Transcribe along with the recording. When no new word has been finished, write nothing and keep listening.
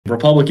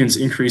Republicans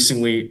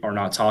increasingly are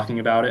not talking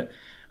about it.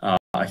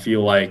 I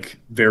feel like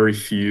very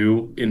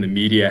few in the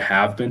media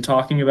have been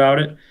talking about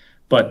it,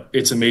 but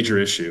it's a major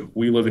issue.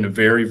 We live in a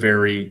very,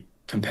 very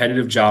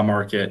competitive job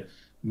market.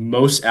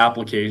 Most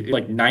applications,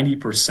 like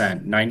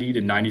 90%, 90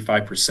 to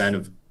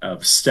 95%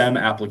 of STEM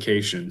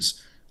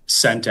applications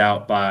sent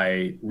out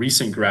by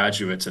recent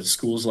graduates at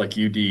schools like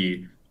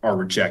UD are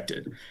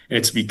rejected. And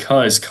it's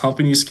because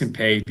companies can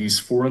pay these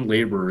foreign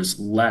laborers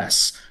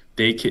less.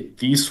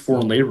 These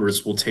foreign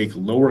laborers will take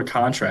lower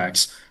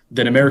contracts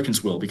than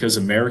Americans will because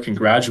American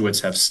graduates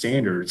have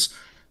standards.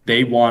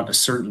 They want a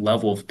certain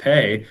level of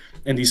pay,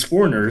 and these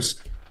foreigners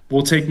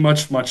will take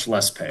much, much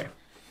less pay.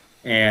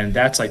 And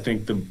that's, I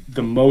think,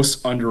 the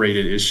most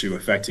underrated issue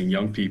affecting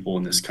young people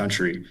in this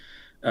country.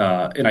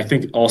 And I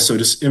think also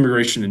just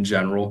immigration in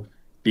general,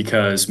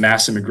 because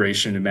mass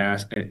immigration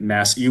and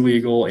mass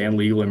illegal and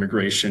legal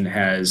immigration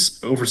has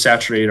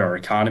oversaturated our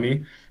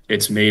economy.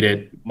 It's made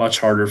it much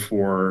harder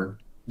for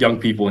young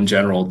people in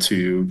general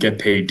to get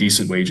paid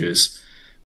decent wages.